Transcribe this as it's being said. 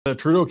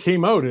Trudeau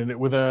came out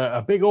with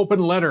a big open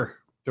letter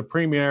to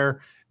Premier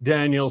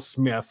Daniel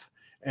Smith,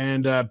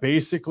 and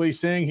basically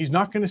saying he's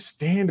not going to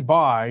stand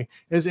by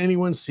as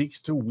anyone seeks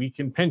to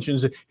weaken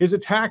pensions. His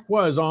attack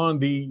was on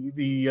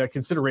the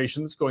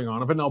consideration that's going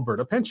on of an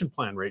Alberta pension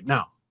plan right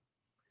now.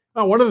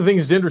 Now, one of the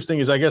things that's interesting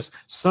is I guess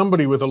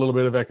somebody with a little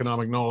bit of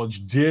economic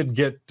knowledge did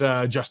get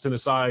Justin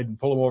aside and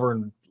pull him over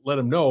and let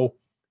him know,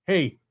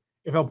 hey,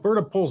 if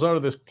Alberta pulls out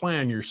of this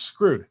plan, you're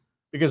screwed,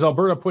 because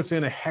Alberta puts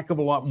in a heck of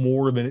a lot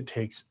more than it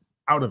takes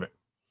out of it.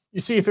 You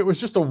see, if it was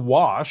just a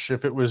wash,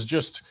 if it was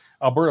just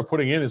Alberta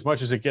putting in as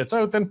much as it gets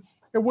out, then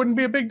it wouldn't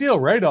be a big deal,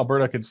 right?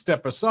 Alberta could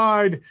step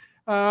aside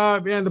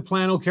and the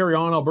plan will carry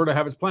on. Alberta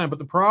have its plan. But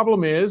the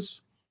problem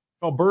is,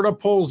 if Alberta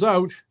pulls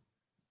out,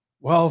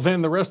 well,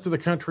 then the rest of the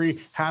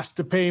country has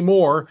to pay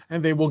more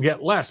and they will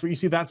get less. But you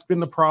see, that's been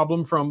the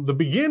problem from the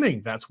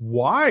beginning. That's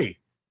why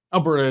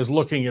Alberta is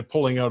looking at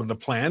pulling out of the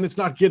plan. It's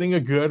not getting a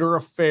good or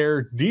a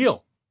fair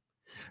deal.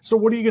 So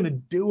what are you going to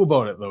do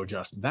about it, though,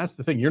 Justin? That's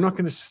the thing. You're not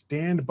going to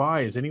stand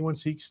by as anyone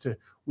seeks to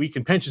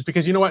weaken pensions,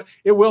 because you know what?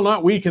 It will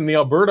not weaken the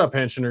Alberta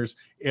pensioners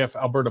if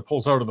Alberta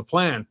pulls out of the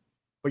plan.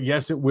 But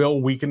yes, it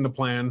will weaken the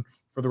plan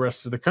for the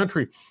rest of the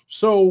country.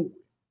 So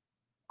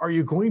are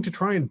you going to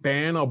try and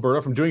ban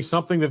Alberta from doing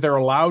something that they're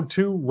allowed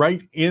to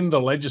right in the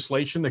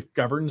legislation that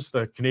governs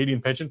the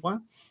Canadian pension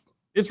plan?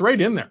 It's right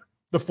in there.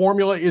 The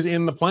formula is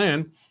in the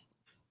plan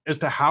as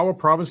to how a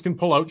province can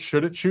pull out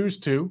should it choose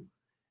to,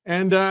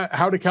 and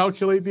how to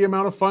calculate the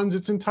amount of funds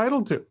it's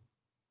entitled to.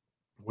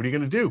 What are you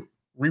going to do?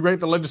 Rewrite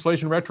the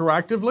legislation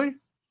retroactively?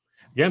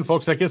 Again,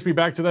 folks, that gets me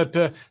back to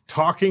that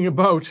talking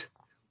about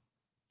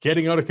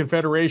getting out of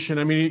Confederation.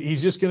 I mean,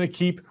 he's just going to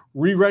keep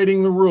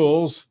rewriting the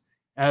rules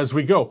as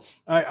we go.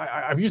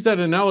 I've used that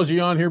analogy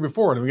on here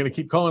before, and I'm going to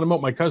keep calling him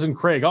out. My cousin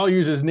Craig, I'll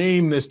use his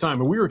name this time.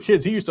 When we were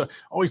kids, he used to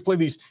always play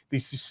these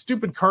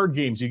stupid card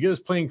games. You get us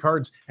playing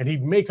cards, and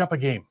he'd make up a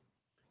game.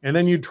 And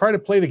then you'd try to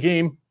play the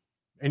game,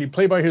 and you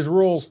play by his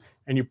rules,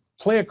 and you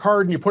play a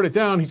card and you put it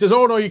down. He says,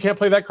 oh, no, you can't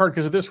play that card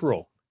because of this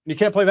rule. And you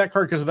can't play that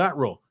card because of that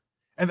rule.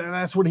 And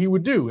that's what he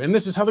would do. And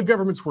this is how the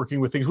government's working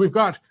with things. We've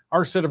got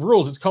our set of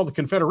rules. It's called the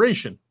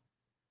Confederation,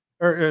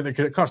 or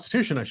the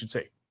Constitution, I should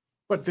say.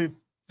 But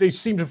they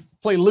seem to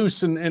play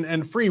loose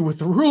and free with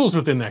the rules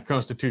within that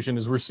Constitution,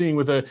 as we're seeing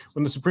with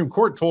when the Supreme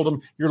Court told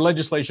them your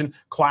legislation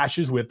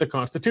clashes with the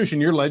Constitution.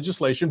 Your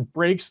legislation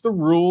breaks the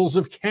rules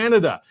of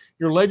Canada.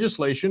 Your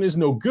legislation is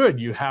no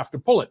good. You have to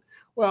pull it.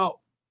 Well,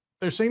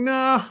 they're saying,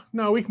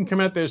 no, we can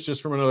come at this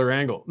just from another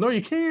angle. No,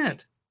 you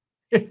can't.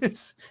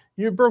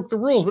 You broke the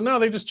rules, but now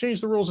they just change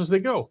the rules as they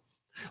go.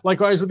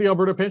 Likewise with the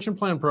Alberta pension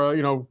plan,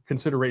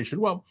 consideration.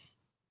 Well,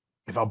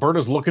 if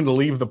Alberta's looking to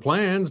leave the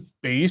plans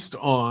based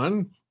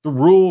on the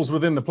rules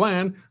within the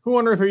plan, who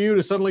on earth are you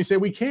to suddenly say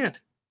we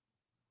can't?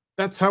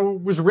 That's how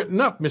it was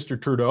written up,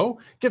 Mr. Trudeau.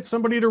 Get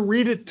somebody to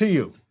read it to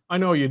you. I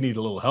know you need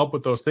a little help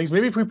with those things.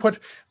 Maybe if we put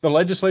the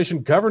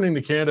legislation governing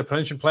the Canada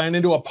pension plan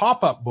into a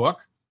pop-up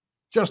book,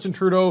 Justin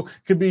Trudeau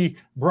could be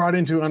brought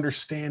into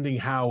understanding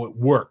how it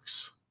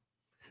works.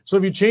 So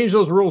if you change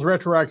those rules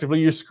retroactively,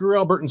 you screw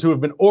Albertans who have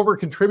been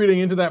over-contributing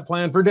into that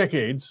plan for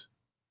decades.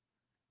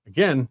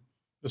 Again,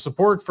 the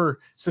support for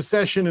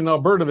secession in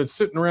Alberta that's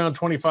sitting around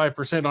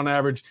 25% on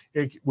average,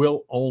 it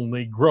will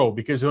only grow,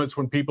 because it's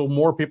when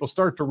more people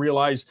start to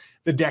realize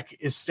the deck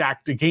is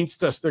stacked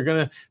against us. They're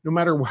going to, no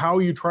matter how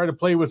you try to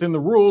play within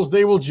the rules,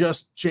 they will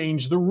just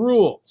change the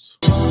rules.